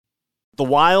The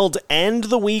Wild end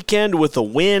the weekend with a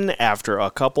win after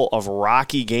a couple of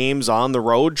rocky games on the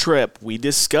road trip. We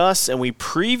discuss and we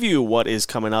preview what is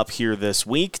coming up here this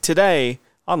week today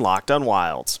on Locked on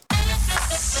Wild.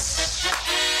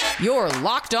 You're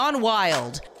Locked on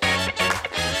Wild,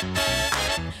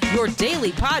 your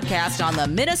daily podcast on the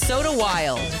Minnesota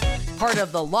Wild. Part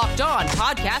of the Locked On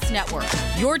Podcast Network,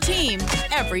 your team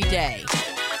every day.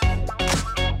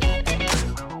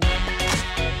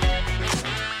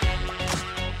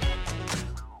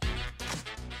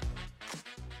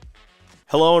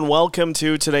 Hello and welcome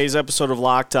to today's episode of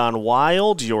Locked on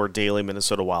Wild, your daily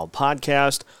Minnesota Wild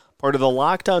podcast, part of the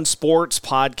Locked on Sports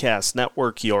Podcast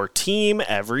Network, your team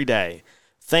every day.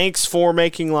 Thanks for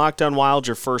making Locked on Wild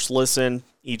your first listen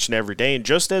each and every day. And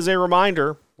just as a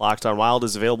reminder, Locked on Wild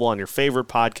is available on your favorite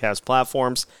podcast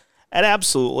platforms at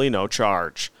absolutely no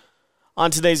charge. On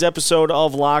today's episode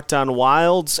of Locked on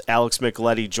Wilds, Alex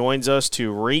Micheletti joins us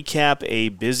to recap a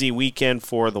busy weekend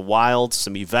for the Wild,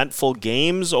 some eventful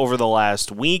games over the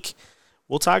last week.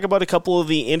 We'll talk about a couple of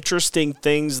the interesting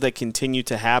things that continue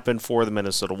to happen for the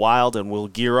Minnesota Wild, and we'll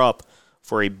gear up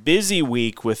for a busy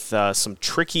week with some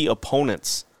tricky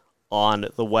opponents on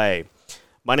the way.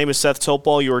 My name is Seth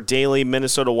Topol, your daily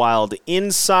Minnesota Wild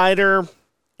insider.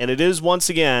 And it is once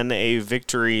again a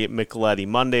Victory Micheletti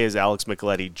Monday as Alex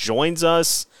Micheletti joins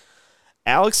us.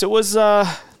 Alex, it was an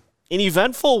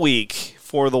eventful week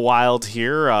for the Wild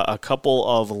here. A couple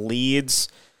of leads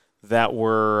that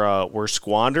were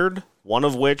squandered, one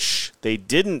of which they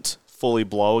didn't fully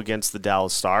blow against the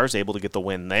Dallas Stars, able to get the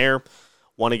win there.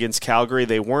 One against Calgary,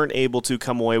 they weren't able to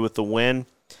come away with the win.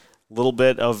 A little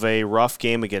bit of a rough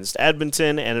game against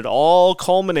Edmonton, and it all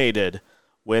culminated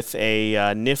with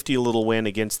a nifty little win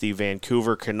against the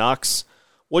Vancouver Canucks.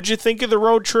 What'd you think of the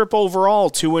road trip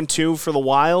overall? 2-2 for the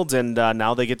Wild, and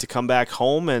now they get to come back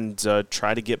home and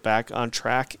try to get back on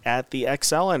track at the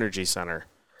XL Energy Center.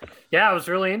 Yeah, it was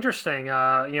really interesting.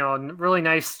 Really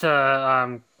nice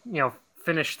to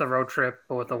finish the road trip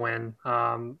with a win.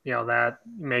 That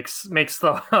makes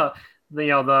the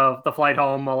the flight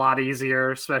home a lot easier.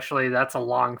 Especially that's a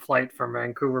long flight from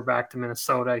Vancouver back to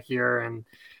Minnesota here, and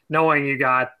knowing you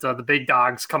got the big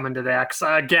dogs coming to the X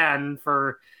again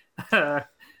for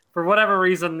whatever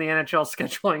reason, the NHL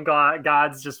scheduling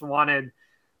gods just wanted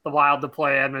the Wild to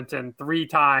play Edmonton 3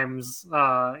 times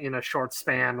in a short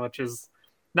span, which is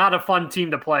not a fun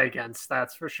team to play against,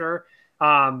 that's for sure.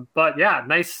 But yeah,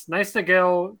 nice to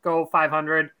go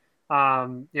 500.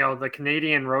 The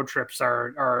Canadian road trips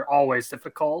are always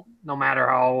difficult, no matter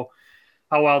how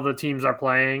well the teams are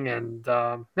playing, and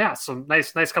so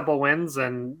nice couple of wins,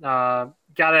 and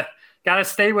gotta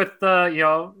stay with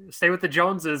the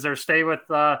Joneses, or stay with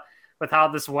how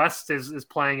this West is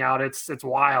playing out. It's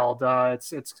wild.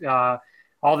 It's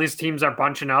all these teams are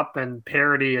bunching up, and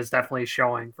parity is definitely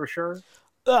showing for sure.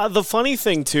 The funny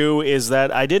thing too is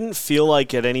that I didn't feel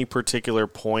like at any particular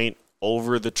point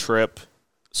over the trip,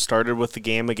 started with the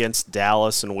game against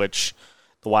Dallas, in which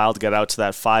the Wild got out to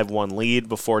that 5-1 lead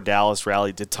before Dallas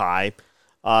rallied to tie.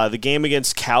 The game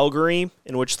against Calgary,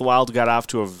 in which the Wild got off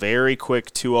to a very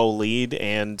quick 2-0 lead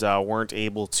and weren't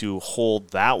able to hold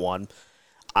that one.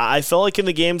 I felt like in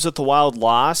the games that the Wild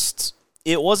lost,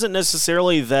 it wasn't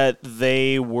necessarily that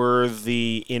they were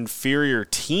the inferior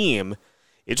team.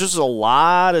 It just was a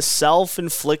lot of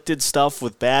self-inflicted stuff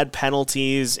with bad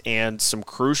penalties and some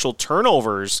crucial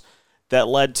turnovers that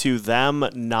led to them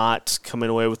not coming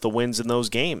away with the wins in those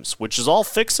games, which is all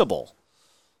fixable.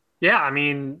 Yeah, I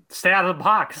mean, stay out of the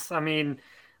box. I mean,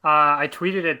 I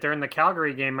tweeted it during the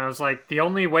Calgary game. I was like, the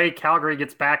only way Calgary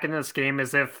gets back in this game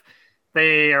is if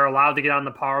they are allowed to get on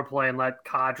the power play and let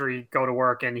Kadri go to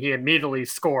work, and he immediately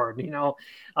scored. That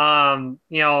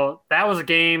was a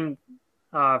game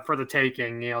for the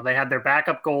taking. They had their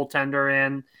backup goaltender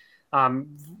in.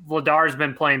 Vladar's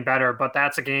been playing better, but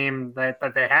that's a game that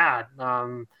they had,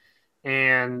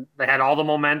 and they had all the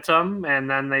momentum, and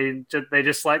then they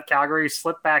just let Calgary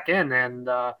slip back in, and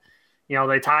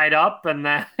they tied up, and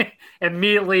then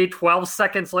immediately 12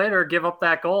 seconds later give up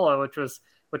that goal, which is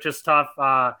tough.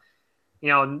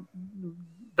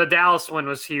 The Dallas win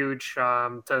was huge,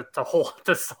 to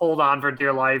hold on for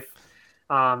dear life.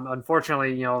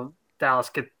 Unfortunately,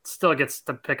 Dallas still gets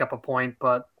to pick up a point,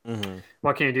 but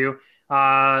what can you do?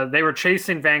 They were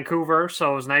chasing Vancouver,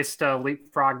 so it was nice to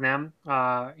leapfrog them.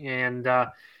 That's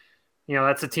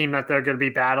a team that they're going to be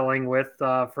battling with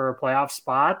for a playoff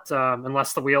spot,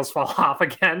 unless the wheels fall off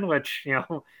again, which, you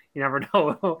never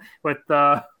know with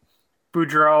the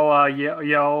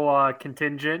Boudreau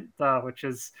contingent, which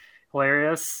is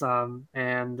hilarious.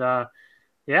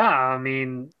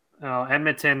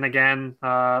 Edmonton again,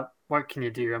 what can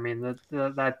you do? I mean,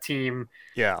 that team.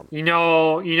 Yeah. You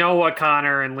know what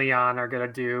Connor and Leon are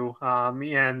gonna do,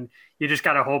 and you just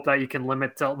gotta hope that you can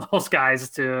limit those guys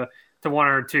to one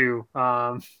or two.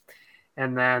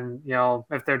 And then,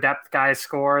 if their depth guys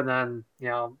score, then,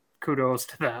 kudos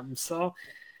to them. So,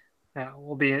 yeah,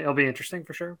 it'll be interesting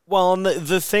for sure. Well, and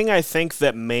the thing I think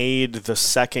that made the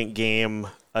second game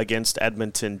against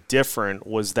Edmonton different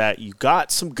was that you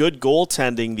got some good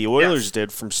goaltending, the Oilers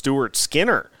did, from Stuart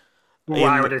Skinner. Who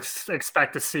I would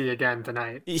expect to see again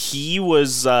tonight. He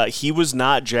was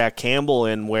not Jack Campbell,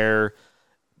 in where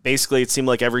basically it seemed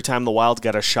like every time the Wild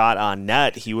got a shot on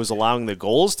net, he was allowing the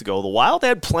goals to go. The Wild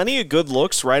had plenty of good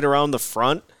looks right around the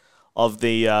front of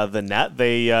the net.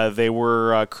 They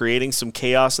were creating some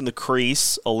chaos in the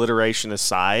crease, alliteration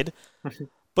aside.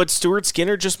 But Stuart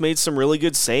Skinner just made some really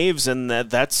good saves, and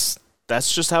that's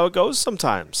just how it goes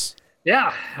sometimes.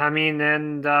 Yeah, I mean,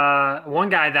 and one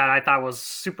guy that I thought was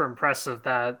super impressive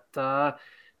that the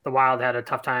Wild had a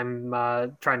tough time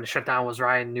trying to shut down was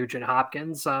Ryan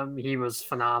Nugent-Hopkins. He was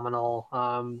phenomenal,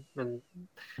 and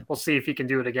we'll see if he can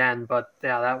do it again. But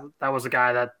yeah, that was a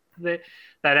guy that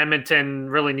Edmonton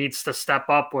really needs to step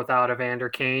up without Evander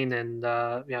Kane, and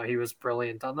he was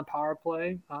brilliant on the power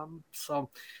play. So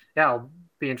yeah, it'll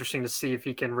be interesting to see if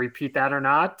he can repeat that or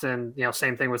not. And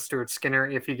same thing with Stuart Skinner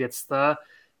if he gets the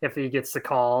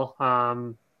call.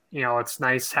 It's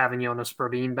nice having Jonas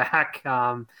Brodin back.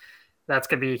 That's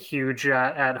going to be huge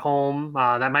at home.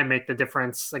 That might make the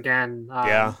difference again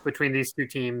between these two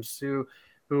teams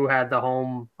who had the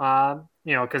home,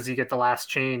 because you get the last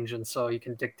change. And so you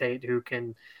can dictate who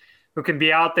can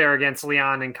be out there against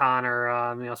Leon and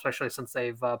Connor, especially since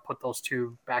they've put those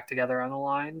two back together on the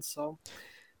line. So,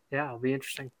 yeah, it'll be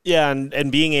interesting. Yeah,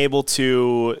 and being able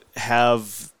to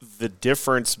have the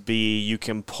difference be you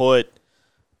can put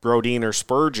Brodin or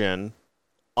Spurgeon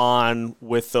on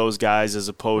with those guys as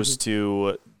opposed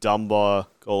to Dumba,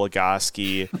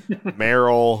 Goligoski,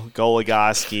 Merrill,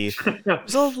 Goligoski.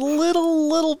 There's a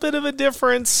little bit of a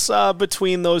difference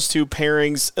between those two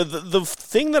pairings. The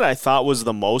thing that I thought was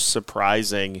the most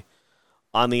surprising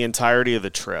on the entirety of the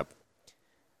trip,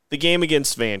 the game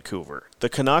against Vancouver. The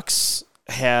Canucks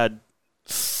had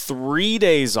 3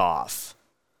 days off,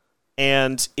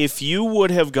 and if you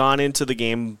would have gone into the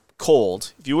game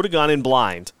cold, if you would have gone in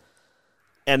blind,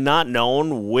 and not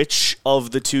known which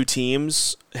of the two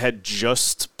teams had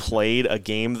just played a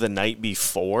game the night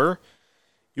before,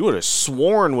 you would have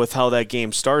sworn with how that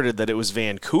game started that it was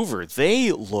Vancouver.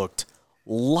 They looked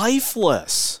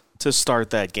lifeless to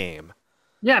start that game.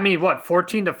 Yeah, I mean,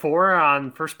 14-4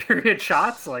 on first period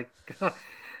shots? Like,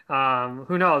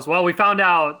 who knows? Well, we found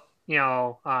out,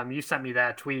 you sent me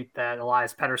that tweet that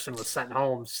Elias Pettersson was sent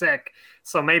home sick.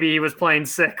 So maybe he was playing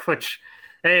sick, which...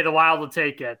 Hey, the Wild will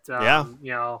take it.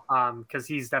 Because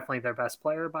he's definitely their best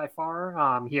player by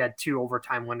far. He had 2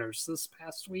 overtime winners this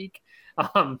past week. It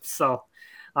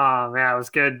was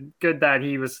good that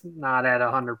he was not at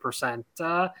 100%.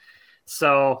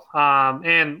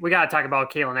 And we got to talk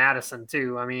about Calen Addison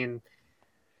too. I mean,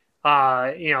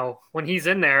 when he's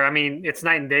in there, I mean, it's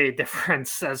night and day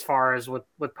difference as far as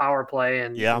with power play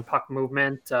and puck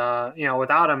movement.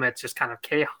 Without him, it's just kind of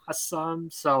chaos.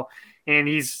 And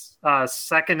he's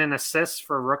second in assists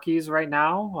for rookies right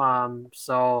now.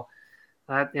 So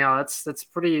that it's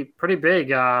pretty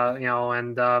big.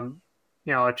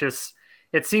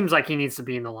 It seems like he needs to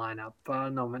be in the lineup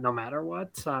no matter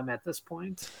what at this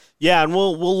point. Yeah, and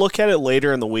we'll look at it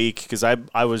later in the week because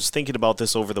I was thinking about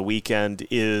this over the weekend.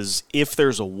 Is if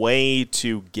there's a way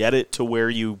to get it to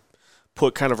where you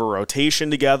put kind of a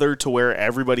rotation together to where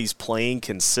everybody's playing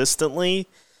consistently.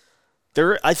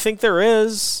 I think there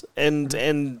is, and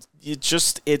it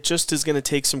just is going to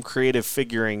take some creative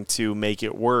figuring to make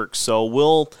it work. So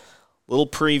little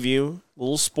preview,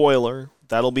 little spoiler.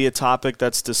 That'll be a topic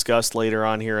that's discussed later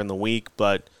on here in the week.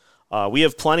 But we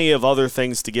have plenty of other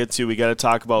things to get to. We got to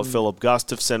talk about Philip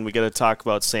Gustafsson. We got to talk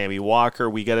about Sammy Walker.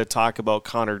 We got to talk about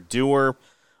Connor Dewar.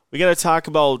 We got to talk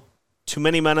about too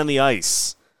many men on the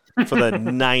ice for the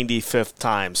 95th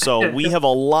time. So we have a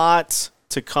lot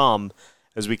to come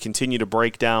as we continue to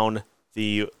break down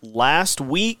the last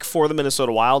week for the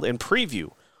Minnesota Wild and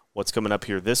preview what's coming up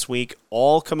here this week,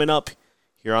 all coming up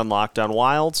here on Locked On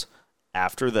Wilds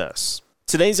after this.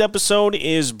 Today's episode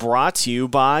is brought to you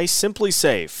by Simply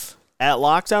Safe. At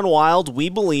Locked On Wild, we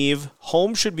believe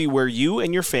home should be where you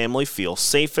and your family feel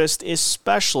safest,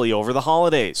 especially over the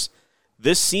holidays.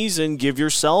 This season, give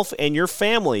yourself and your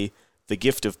family the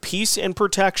gift of peace and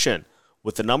protection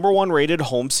with the #1 rated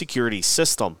home security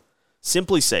system,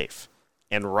 Simply Safe.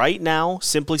 And right now,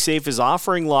 Simply Safe is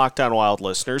offering Locked On Wild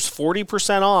listeners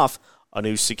 40% off a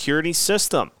new security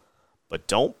system. But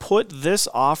don't put this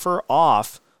offer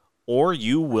off or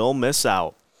you will miss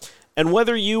out. And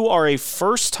whether you are a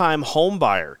first-time home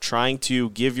buyer trying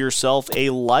to give yourself a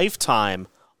lifetime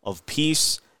of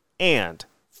peace and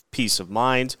peace of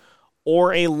mind,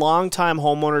 or a long-time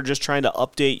homeowner just trying to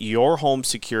update your home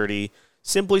security,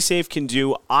 SimpliSafe can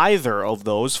do either of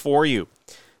those for you.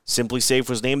 SimpliSafe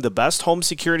was named the best home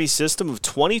security system of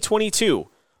 2022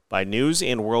 by News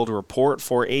and World Report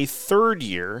for a third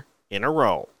year in a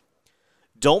row.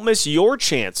 Don't miss your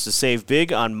chance to save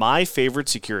big on my favorite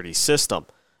security system.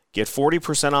 Get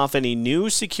 40% off any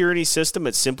new security system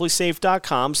at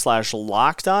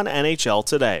simplisafe.com/lockedonnhl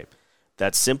today.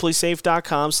 That's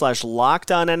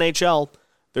simplisafe.com/lockedonnhl.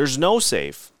 There's no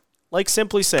safe like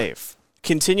SimpliSafe.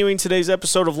 Continuing today's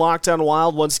episode of Locked On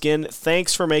Wild, once again,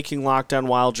 thanks for making Locked On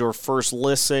Wild your first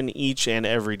listen each and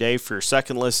every day. For your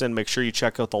second listen, make sure you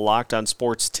check out the Locked On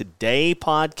Sports Today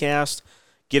podcast,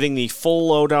 getting the full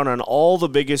lowdown on all the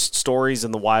biggest stories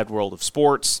in the wide world of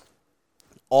sports,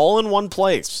 all in one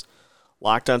place.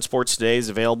 Locked On Sports Today is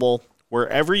available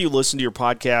wherever you listen to your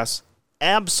podcasts,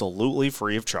 absolutely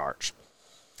free of charge.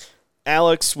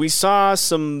 Alex, we saw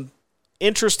some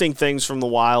interesting things from the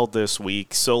Wild this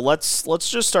week, so let's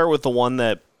just start with the one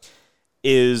that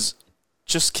is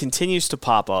just continues to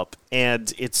pop up,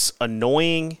 and it's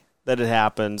annoying that it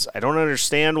happens. I don't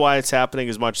understand why it's happening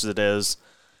as much as it is,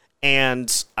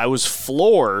 and I was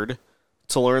floored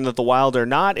to learn that the Wild are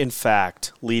not, in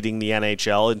fact, leading the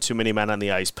NHL in too many men on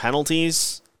the ice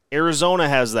penalties. Arizona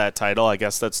has that title. I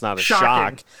guess that's not a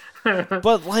shock.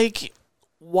 But,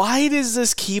 why does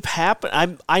this keep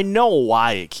happening? I know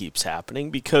why it keeps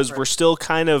happening, because we're still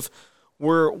kind of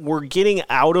we're getting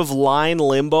out of line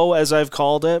limbo, as I've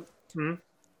called it. Mm-hmm.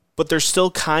 But they're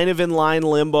still kind of in line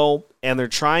limbo, and they're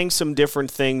trying some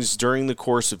different things during the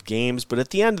course of games. But at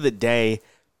the end of the day,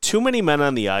 too many men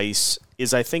on the ice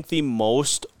is, I think, the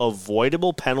most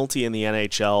avoidable penalty in the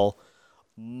NHL,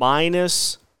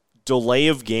 minus delay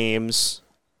of games,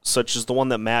 such as the one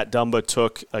that Matt Dumba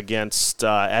took against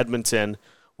Edmonton,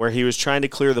 where he was trying to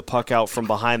clear the puck out from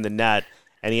behind the net,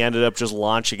 and he ended up just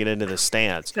launching it into the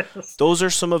stands. Yes. Those are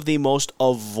some of the most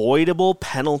avoidable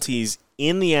penalties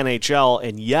in the NHL,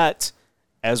 and yet,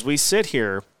 as we sit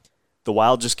here, the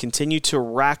Wild just continue to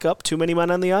rack up too many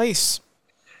men on the ice.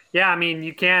 Yeah, I mean,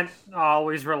 you can't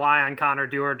always rely on Connor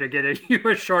Dewar to get a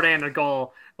shorthanded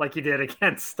goal like he did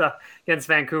against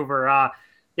Vancouver.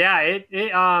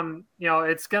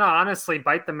 It's gonna honestly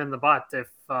bite them in the butt if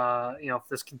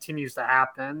this continues to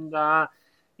happen.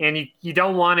 And you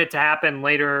don't want it to happen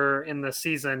later in the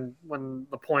season when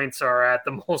the points are at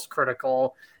the most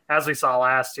critical, as we saw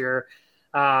last year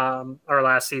or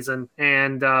last season.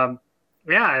 And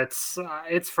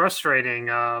it's frustrating.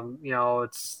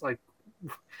 It's like,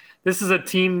 this is a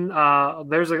team.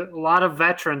 There's a lot of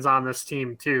veterans on this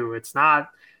team too. It's not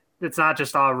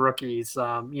just all rookies.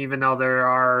 Even though there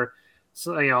are,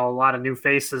 a lot of new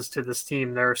faces to this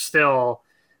team, there's still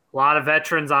a lot of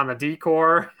veterans on the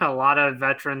D-core, a lot of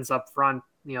veterans up front.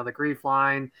 The Grief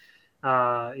line.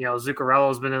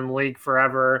 Zuccarello's been in the league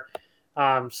forever.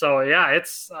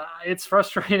 It's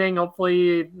frustrating.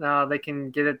 Hopefully, they can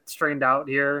get it straightened out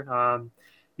here.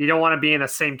 You don't want to be in the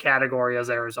same category as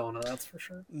Arizona, that's for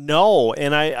sure. No,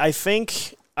 and I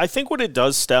think what it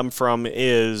does stem from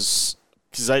is,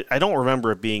 because I don't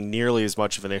remember it being nearly as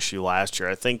much of an issue last year.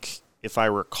 I think, if I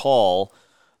recall,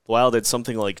 the Wild did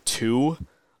something like 2.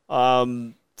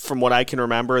 From what I can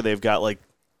remember, they've got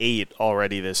 8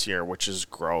 already this year, which is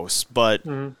gross. But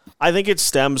I think it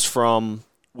stems from,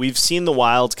 we've seen the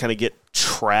Wild kind of get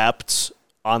trapped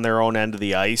on their own end of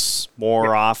the ice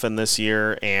more often this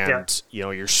year, and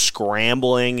you're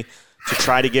scrambling to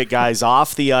try to get guys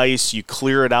off the ice. You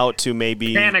clear it out to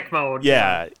maybe panic mode.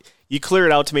 You clear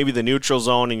it out to maybe the neutral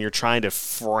zone, and you're trying to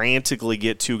frantically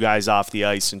get 2 guys off the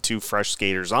ice and 2 fresh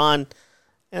skaters on,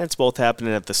 and it's both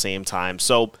happening at the same time.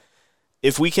 So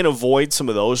if we can avoid some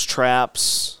of those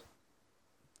traps,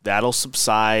 that'll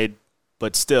subside.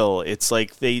 But still, it's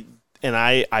like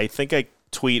I think I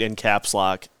tweet in caps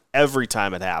lock every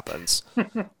time it happens.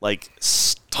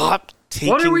 Stop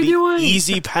taking the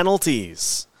easy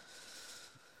penalties.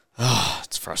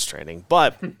 It's frustrating.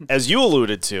 But as you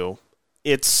alluded to,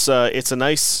 it's a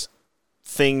nice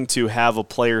thing to have a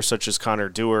player such as Connor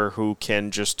Dewar who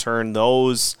can just turn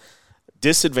those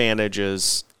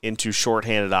disadvantages into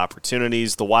shorthanded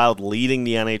opportunities. The Wild leading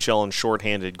the NHL in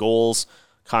shorthanded goals.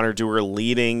 Connor Dewar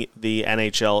leading the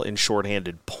NHL in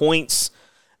shorthanded points.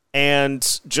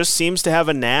 And just seems to have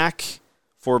a knack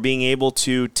for being able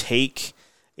to take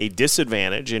a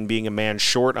disadvantage in being a man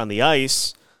short on the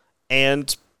ice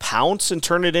and pounce and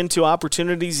turn it into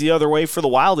opportunities the other way for the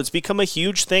Wild. It's become a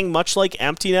huge thing, much like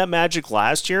empty net magic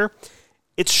last year.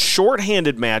 It's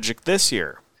shorthanded magic this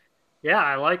year. Yeah,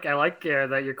 I like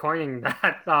that you're coining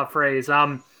that phrase.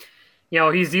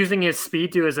 He's using his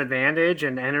speed to his advantage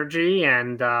and energy,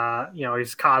 and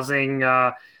he's causing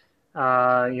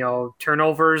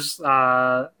turnovers.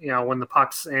 When the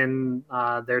puck's in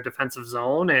their defensive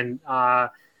zone, and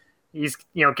he's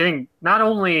getting, not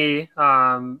only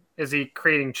is he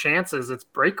creating chances, it's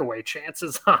breakaway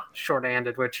chances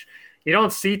shorthanded, which you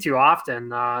don't see too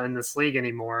often in this league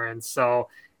anymore. And so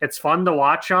it's fun to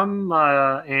watch him.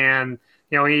 And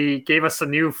he gave us a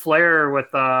new flair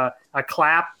with a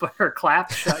slapper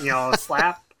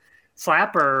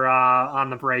on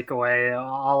the breakaway, a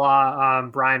la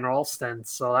Brian Rolston.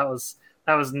 So that was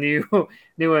new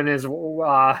in his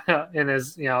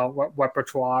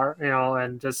repertoire,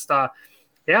 and just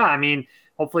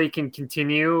hopefully he can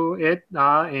continue it,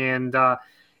 and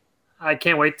I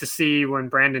can't wait to see when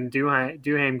Brandon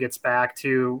Duhaime gets back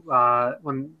to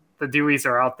when the Deweys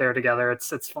are out there together.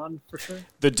 It's fun for sure.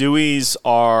 The Deweys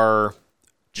are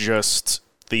just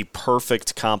the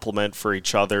perfect complement for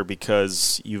each other,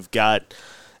 because you've got,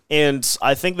 and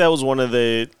I think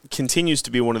that continues to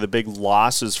be one of the big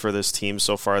losses for this team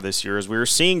so far this year, is we were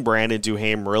seeing Brandon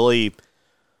Duhaime really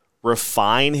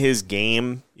refine his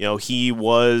game.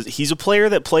 He's a player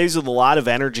that plays with a lot of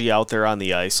energy out there on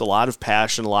the ice, a lot of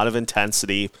passion, a lot of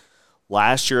intensity.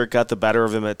 Last year it got the better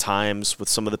of him at times with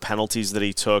some of the penalties that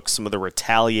he took, some of the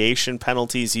retaliation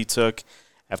penalties he took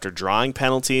after drawing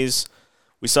penalties.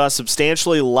 We saw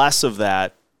substantially less of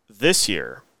that this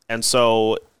year. And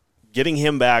so getting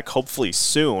him back hopefully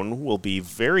soon will be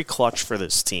very clutch for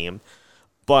this team.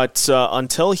 But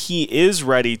until he is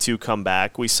ready to come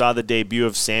back, we saw the debut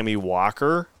of Sammy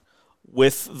Walker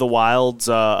with the Wild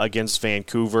against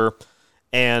Vancouver.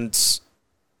 And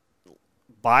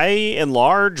by and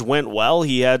large went well.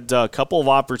 He had a couple of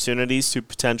opportunities to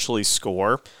potentially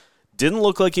score. Didn't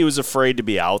look like he was afraid to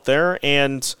be out there.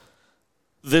 And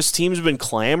this team's been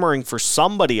clamoring for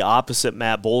somebody opposite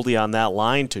Matt Boldy on that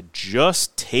line to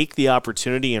just take the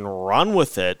opportunity and run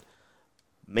with it.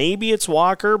 Maybe it's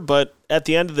Walker, but at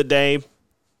the end of the day,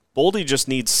 Boldy just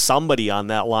needs somebody on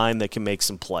that line that can make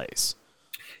some plays.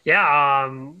 Yeah,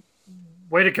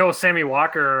 way to go, Sammy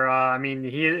Walker.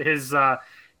 His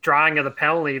drawing of the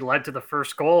penalty led to the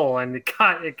first goal, and he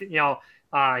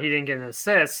didn't get an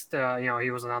assist.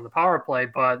 He wasn't on the power play,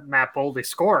 but Matt Boldy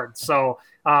scored. So,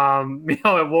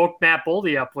 it woke Matt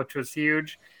Boldy up, which was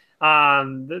huge.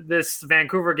 This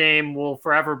Vancouver game will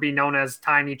forever be known as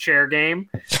Tiny Chair Game.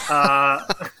 Tom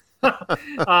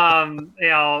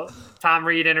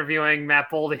Reed interviewing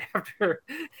Matt Boldy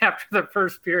after the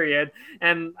first period,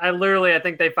 and I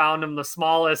think they found him the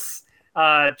smallest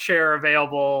chair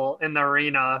available in the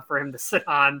arena for him to sit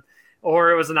on,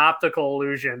 or it was an optical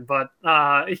illusion, but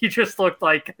he just looked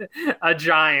like a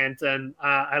giant. And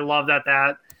I love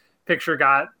that picture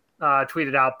got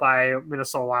tweeted out by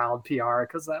Minnesota Wild PR,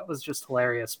 because that was just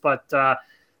hilarious. But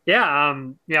he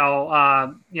had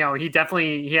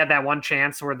that one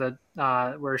chance where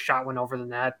where his shot went over the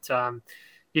net.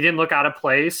 He didn't look out of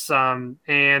place, and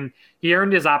he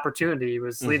earned his opportunity. He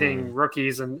was leading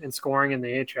rookies in scoring in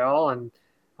the AHL, and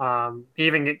he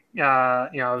even, I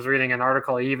was reading an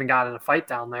article, he even got in a fight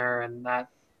down there, and that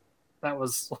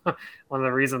was one of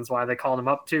the reasons why they called him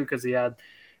up too, because he had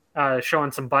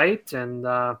showing some bite. And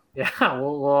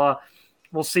we'll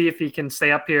see if he can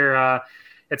stay up here.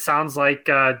 It sounds like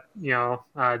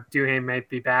Duhaime might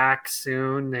be back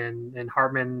soon, and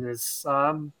Hartman is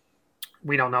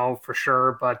we don't know for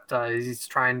sure, but he's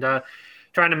trying to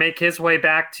make his way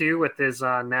back too with his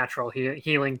natural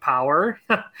healing power.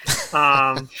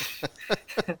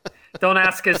 Don't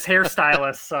ask his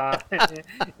hairstylist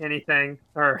anything,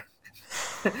 or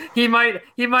he might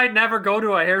never go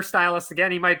to a hairstylist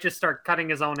again. He might just start cutting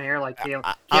his own hair like Kalen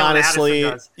honestly,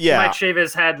 Addison does. Yeah. He might shave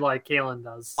his head like Kalen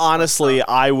does. Honestly,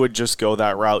 I would just go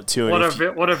that route too.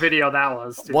 What a video that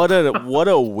was. Too. What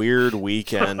a weird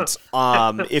weekend.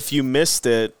 If you missed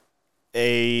it,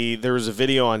 there was a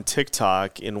video on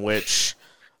TikTok in which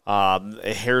a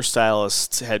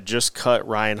hairstylist had just cut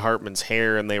Ryan Hartman's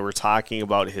hair, and they were talking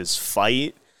about his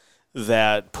fight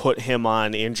that put him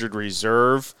on injured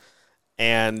reserve.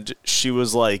 And she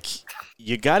was like,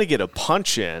 "You got to get a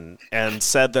punch in," and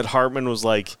said that Hartman was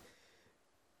like,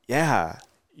 "Yeah,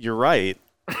 you're right."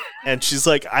 And she's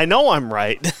like, "I know I'm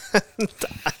right."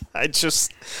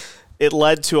 It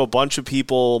led to a bunch of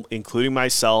people, including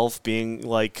myself, being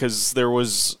like, because there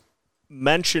was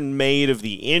mention made of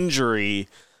the injury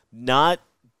not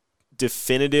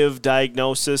definitive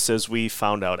diagnosis, as we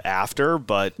found out after,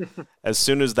 but as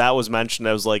soon as that was mentioned,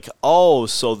 I was like, oh,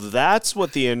 so that's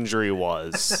what the injury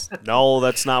was. No,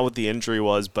 that's not what the injury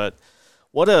was, but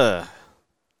what a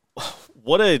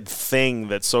thing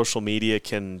that social media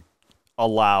can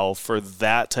allow for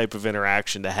that type of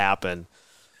interaction to happen.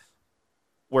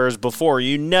 Whereas before,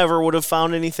 you never would have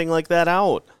found anything like that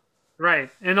out.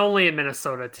 Right, and only in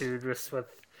Minnesota, too, just with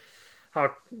how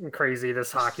crazy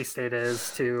this hockey state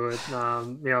is too.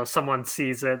 Someone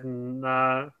sees it and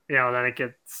then it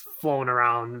gets flown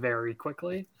around very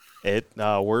quickly.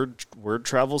 Word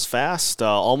travels fast,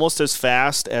 almost as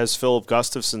fast as Philip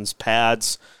Gustafsson's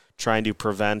pads trying to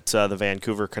prevent the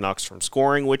Vancouver Canucks from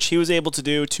scoring, which he was able to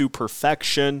do to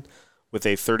perfection with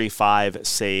a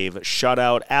 35-save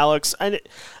shutout. Alex,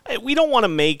 we don't want to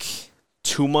make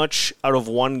too much out of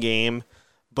one game,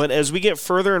 but as we get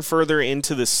further and further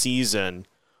into the season,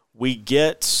 we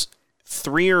get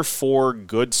 3 or 4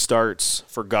 good starts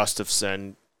for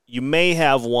Gustafsson. You may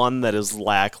have one that is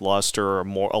lackluster or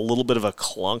a little bit of a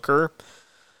clunker,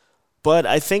 but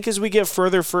I think as we get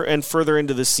further and further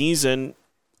into the season,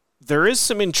 there is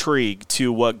some intrigue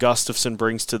to what Gustafsson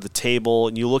brings to the table.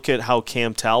 And you look at how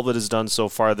Cam Talbot has done so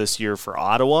far this year for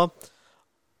Ottawa.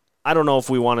 I don't know if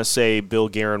we want to say Bill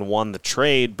Guerin won the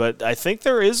trade, but I think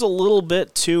there is a little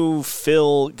bit to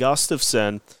Phil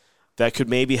Gustafsson that could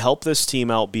maybe help this team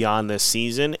out beyond this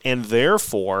season, and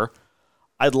therefore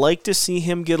I'd like to see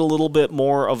him get a little bit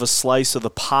more of a slice of the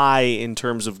pie in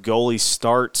terms of goalie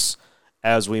starts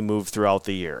as we move throughout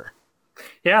the year.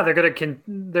 Yeah, they're gonna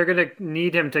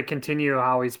need him to continue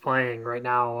how he's playing right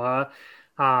now.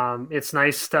 It's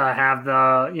nice to have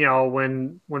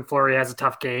when Fleury has a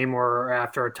tough game or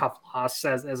after a tough loss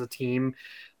as a team,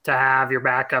 to have your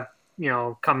backup,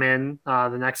 come in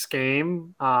the next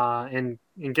game and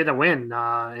get a win.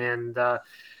 That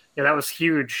was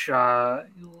huge.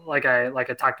 Like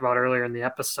I talked about earlier in the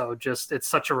episode, just it's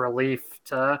such a relief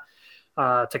to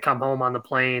come home on the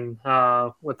plane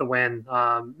with the win.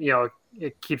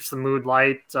 It keeps the mood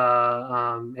light.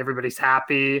 Everybody's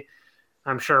happy.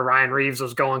 I'm sure Ryan Reeves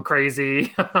was going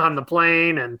crazy on the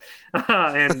plane, and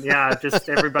just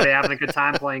everybody having a good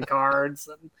time playing cards.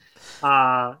 And,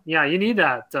 you need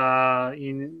that.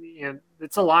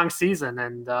 It's a long season,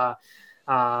 and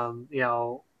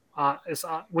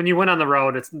when you win on the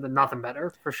road, it's nothing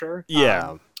better for sure.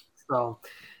 Yeah. We'll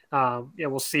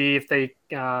see if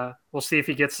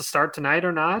he gets to start tonight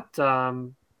or not.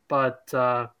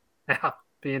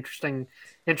 Be interesting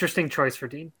choice for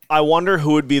Dean. I wonder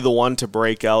who would be the one to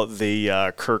break out the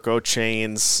Kirko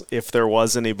chains if there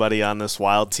was anybody on this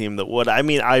Wild team that would. I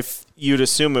mean, you'd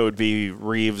assume it would be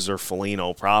Reeves or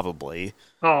Foligno probably.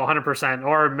 Oh, 100%.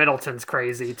 Or Middleton's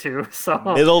crazy too. So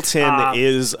Middleton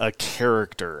is a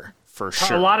character for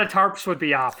sure. A lot of tarps would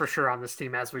be off for sure on this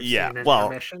team, as we've seen in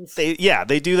intermissions. They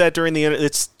do that during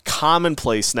it's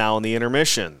commonplace now in the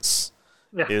intermissions.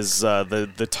 Yeah. Is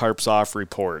the tarps off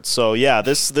report. So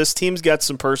this team's got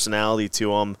some personality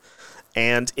to them,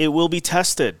 and it will be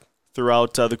tested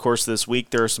throughout the course of this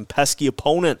week. There are some pesky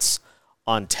opponents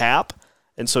on tap,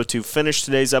 and so to finish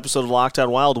today's episode of Locked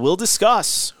On Wild, we'll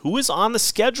discuss who is on the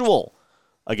schedule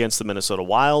against the Minnesota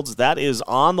Wilds. That is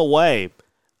on the way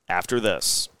after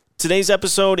this. Today's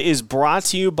episode is brought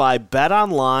to you by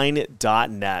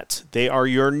BetOnline.net. They are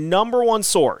your number one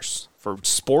source for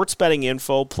sports betting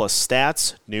info plus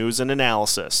stats, news, and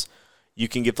analysis. You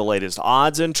can get the latest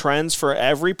odds and trends for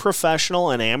every professional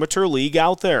and amateur league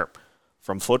out there.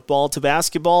 From football to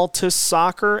basketball to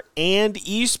soccer and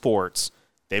esports,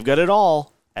 they've got it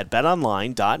all at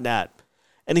betonline.net.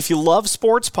 And if you love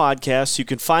sports podcasts, you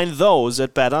can find those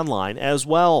at BetOnline as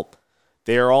well.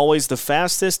 They are always the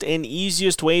fastest and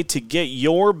easiest way to get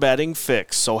your betting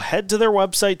fix. So head to their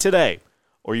website today,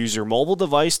 or use your mobile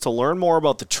device to learn more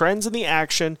about the trends and the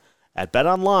action at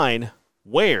BetOnline,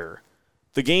 where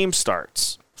the game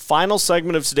starts. Final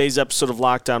segment of today's episode of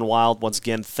Locked On Wild. Once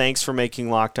again, thanks for making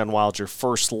Locked On Wild your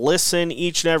first listen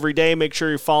each and every day. Make sure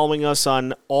you're following us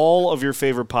on all of your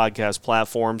favorite podcast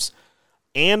platforms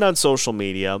and on social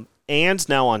media, and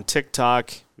now on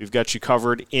TikTok. We've got you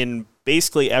covered in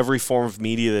basically every form of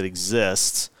media that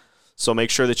exists. So make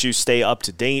sure that you stay up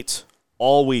to date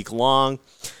all week long.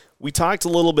 We talked a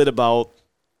little bit about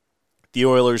the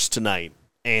Oilers tonight,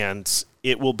 and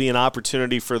it will be an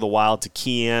opportunity for the Wild to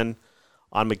key in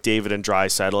on McDavid and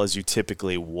Draisaitl as you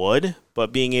typically would,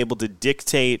 but being able to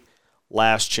dictate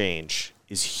last change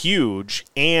is huge,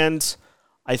 and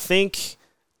I think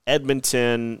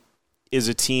Edmonton is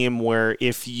a team where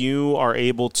if you're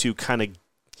able to kind of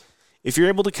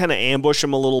ambush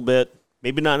them a little bit,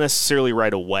 maybe not necessarily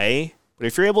right away, but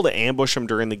if you're able to ambush them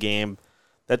during the game,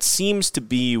 that seems to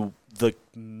be the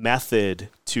method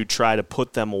to try to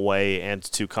put them away and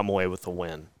to come away with a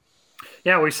win.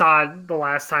 Yeah, we saw it the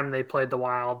last time they played the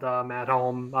Wild at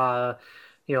home.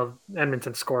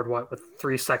 Edmonton scored with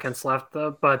 3 seconds left,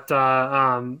 but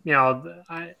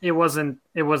it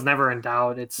was never in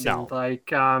doubt. It seemed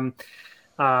like after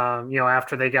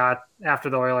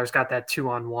the Oilers got that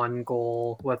 2-on-1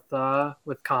 goal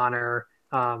with Connor,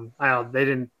 they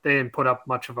didn't put up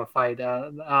much of a fight,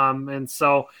 and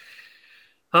so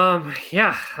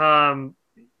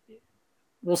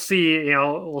we'll see.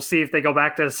 We'll see if they go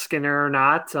back to Skinner or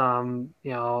not.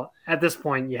 At this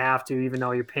point, you have to, even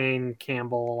though you're paying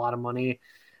Campbell a lot of money.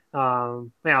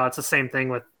 It's the same thing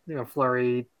with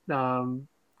Fleury,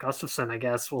 Gustafsson. I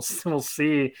guess we'll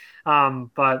see.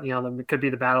 But it could be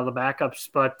the battle of the backups.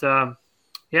 But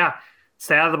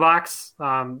stay out of the box.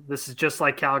 This is just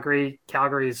like Calgary.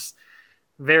 Calgary's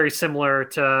very similar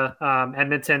to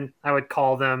Edmonton. I would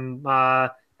call them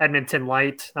Edmonton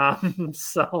light.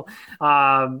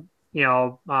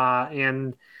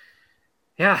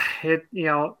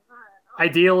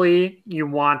 Ideally you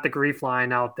want the grief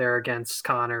line out there against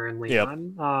Connor and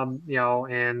Leon.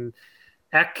 And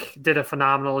Ek did a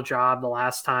phenomenal job the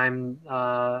last time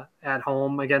at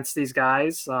home against these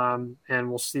guys. And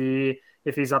we'll see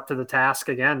if he's up to the task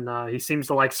again. He seems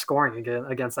to like scoring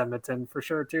against Edmonton for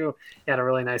sure too. He had a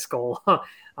really nice goal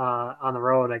on the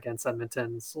road against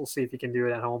Edmonton. So we'll see if he can do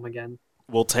it at home again.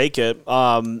 We'll take it.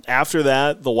 After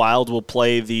that, the Wild will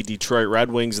play the Detroit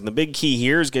Red Wings, and the big key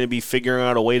here is going to be figuring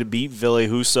out a way to beat Ville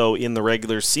Husso in the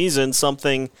regular season,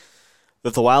 something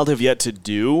that the Wild have yet to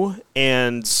do,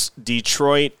 and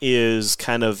Detroit is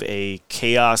kind of a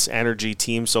chaos energy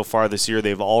team so far this year.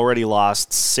 They've already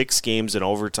lost 6 games in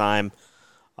overtime.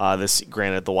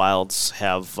 Granted, the Wilds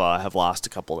have lost a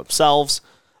couple themselves,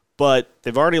 but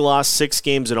they've already lost 6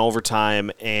 games in overtime,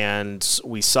 and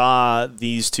we saw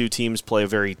these two teams play a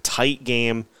very tight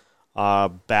game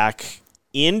back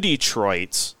in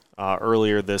Detroit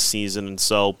earlier this season, and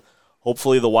so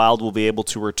hopefully the Wild will be able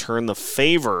to return the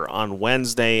favor on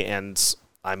Wednesday. And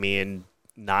I mean,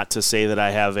 not to say that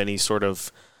I have any sort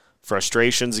of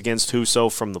frustrations against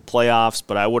Husso from the playoffs,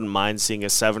 but I wouldn't mind seeing a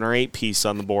 7 or 8 piece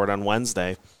on the board on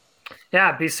Wednesday. Yeah,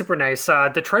 it'd be super nice.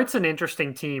 Detroit's an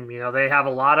interesting team. They have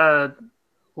a lot of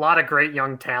great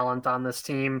young talent on this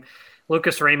team.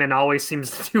 Lucas Raymond always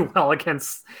seems to do well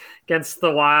against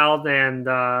the Wild, and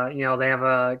they have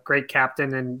a great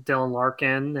captain in Dylan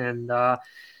Larkin, and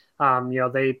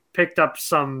they picked up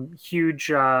some huge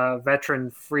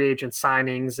veteran free agent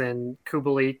signings in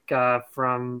Kubalik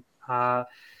from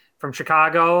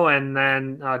Chicago, and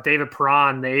then David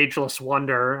Perron, the ageless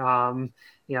wonder.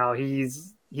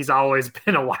 He's always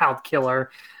been a Wild killer.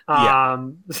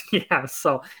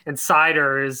 So, and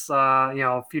Seider is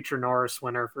future Norris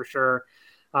winner for sure.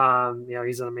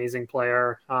 He's an amazing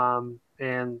player.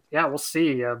 We'll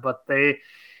see. But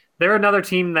they're another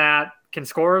team that can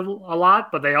score a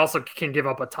lot, but they also can give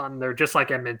up a ton. They're just like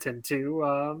Edmonton too.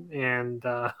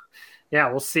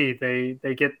 We'll see.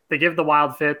 They give the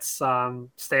Wild fits.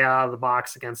 Stay out of the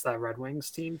box against that Red Wings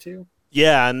team too.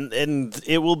 Yeah, and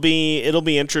it'll be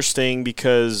interesting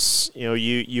because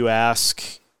you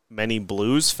ask many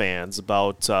Blues fans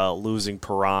about losing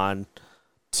Perron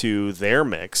to their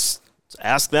mix.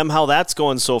 Ask them how that's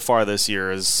going so far this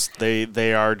year. As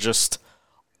they are just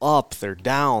up, they're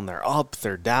down, they're up,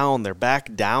 they're down, they're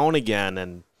back down again,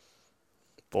 and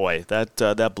boy,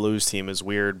 that Blues team is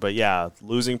weird. But yeah,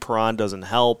 losing Perron doesn't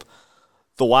help.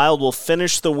 The Wild will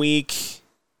finish the week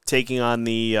taking on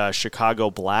the Chicago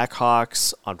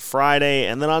Blackhawks on Friday,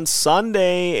 and then on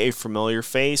Sunday, a familiar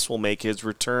face will make his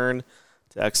return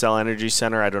to XL Energy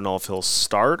Center. I don't know if he'll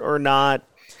start or not,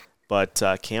 but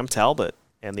Cam Talbot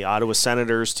and the Ottawa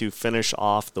Senators to finish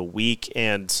off the week,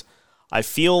 and I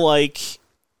feel like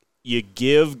you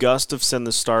give Gustafsson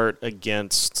the start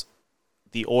against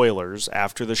the Oilers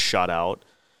after the shutout.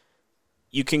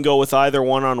 You can go with either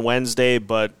one on Wednesday,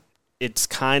 but it's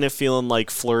kind of feeling like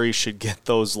Fleury should get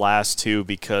those last 2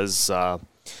 because,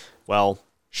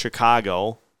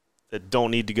 Chicago, that don't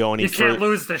need to go any further. You can't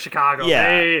lose to Chicago.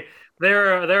 Yeah.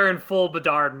 They're in full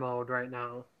Bedard mode right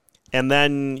now. And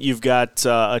then you've got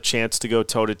a chance to go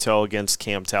toe-to-toe against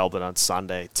Cam Talbot on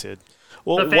Sunday. The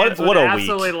fans would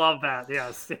absolutely love that.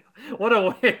 Yes, what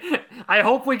a win! I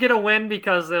hope we get a win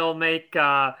because they'll make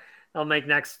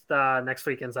next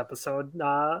weekend's episode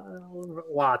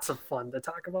lots of fun to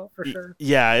talk about for sure.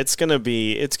 Yeah, it's gonna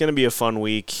be a fun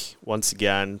week once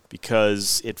again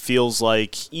because it feels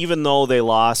like even though they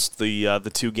lost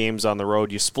the 2 games on the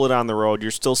road, you split on the road,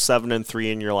 you're still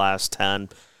 7-3 in your last 10.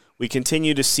 We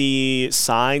continue to see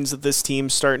signs that this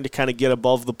team's starting to kind of get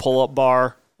above the pull-up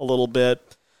bar a little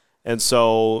bit. And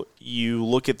so you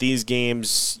look at these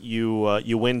games, you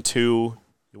win 2,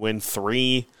 you win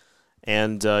 3,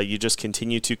 and you just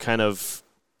continue to kind of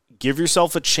give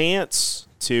yourself a chance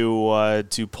to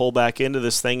pull back into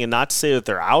this thing, and not to say that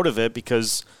they're out of it,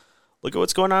 because look at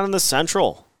what's going on in the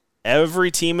Central.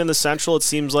 Every team in the Central, it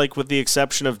seems like, with the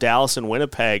exception of Dallas and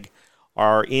Winnipeg,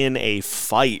 are in a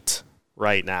fight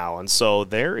right now. And so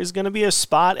there is going to be a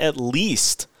spot at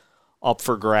least up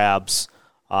for grabs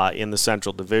in the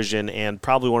Central Division, and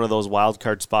probably one of those wild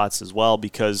card spots as well,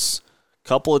 because a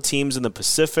couple of teams in the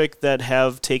Pacific that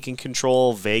have taken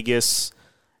control, Vegas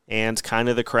and kind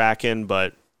of the Kraken,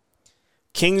 but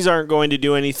Kings aren't going to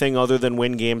do anything other than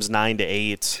win games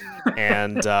 9-8,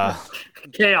 and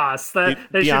chaos.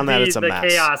 Beyond that, it's a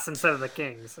mess. Chaos instead of the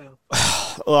Kings. So.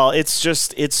 Well, it's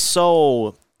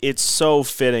so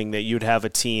fitting that you'd have a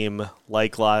team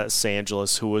like Los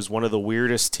Angeles, who was one of the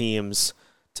weirdest teams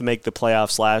to make the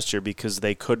playoffs last year because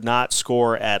they could not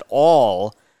score at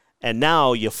all, and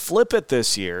now you flip it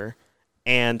this year,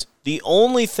 and the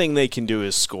only thing they can do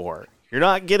is score. You're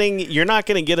not going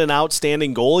to get an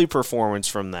outstanding goalie performance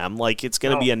from them. Like, it's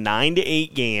going to be a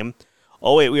 9-8 game.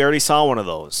 Oh wait, we already saw one of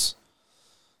those.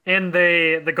 And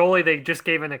the goalie they just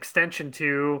gave an extension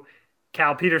to,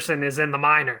 Cal Peterson, is in the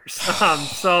minors.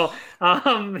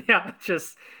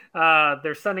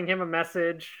 They're sending him a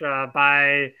message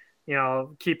by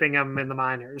keeping him in the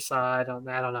minors. I don't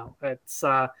know. It's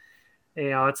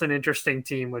it's an interesting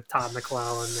team with Todd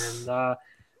McClellan, and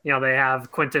they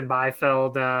have Quentin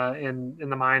Byfield in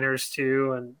the minors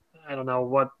too, and I don't know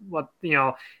what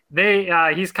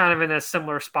he's kind of in a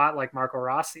similar spot like Marco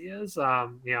Rossi is.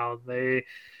 They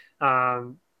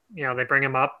bring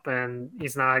him up and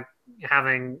he's not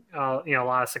having a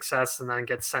lot of success, and then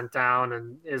gets sent down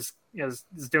and is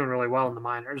doing really well in the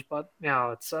minors. But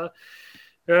it's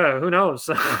who knows?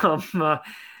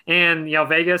 And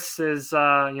Vegas is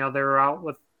they're out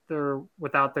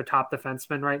without their top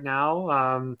defenseman right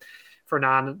now for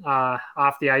non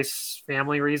off the ice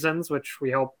family reasons, which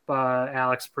we hope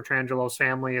Alex Petrangelo's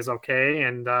family is okay.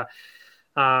 And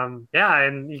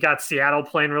and you got Seattle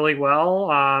playing really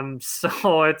well.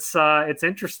 So it's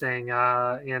interesting.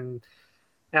 And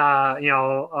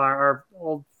our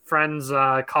old friends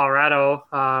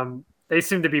Colorado, they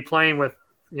seem to be playing with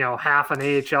half an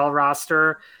AHL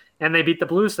roster, and they beat the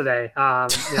Blues today.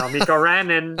 Mikko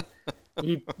Rantanen,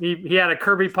 he had a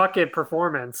Kirby Puckett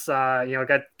performance.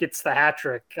 Gets the hat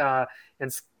trick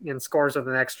and scores with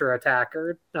an extra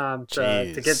attacker to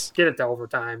get it to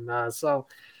overtime. So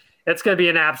it's going to be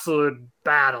an absolute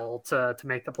battle to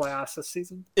make the playoffs this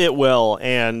season. It will,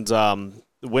 and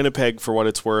Winnipeg, for what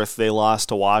it's worth, they lost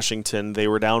to Washington. They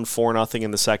were down 4-0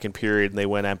 in the second period, and they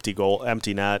went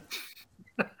empty net.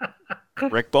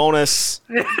 Rick Bowness.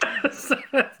 Yes.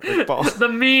 The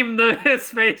meme, his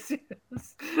face.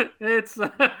 It's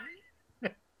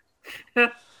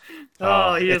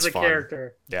he is a fun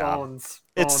character. Yeah. Bones,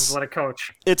 what a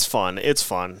coach. It's fun.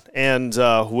 And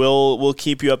we'll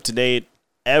keep you up to date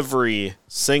every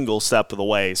single step of the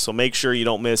way. So make sure you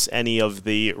don't miss any of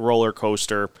the roller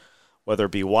coaster, whether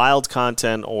it be Wild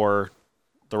content or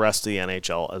the rest of the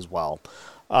NHL as well.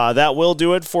 That will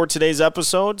do it for today's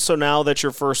episode. So now that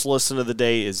your first listen of the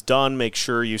day is done, make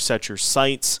sure you set your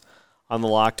sights on the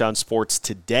Locked On Sports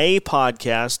Today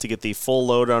podcast to get the full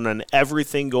lowdown on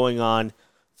everything going on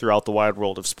throughout the wide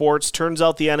world of sports. Turns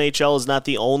out the NHL is not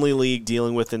the only league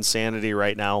dealing with insanity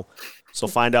right now. So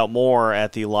find out more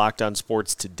at the Locked On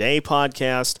Sports Today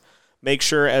podcast. Make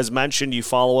sure, as mentioned, you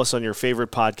follow us on your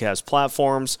favorite podcast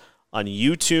platforms, on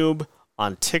YouTube,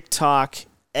 on TikTok,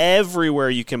 everywhere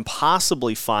you can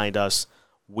possibly find us.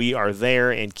 We are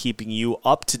there and keeping you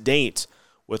up to date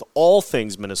with all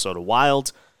things Minnesota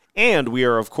Wild. And we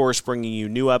are, of course, bringing you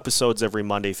new episodes every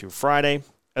Monday through Friday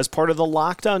as part of the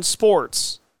Locked On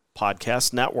Sports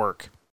Podcast Network.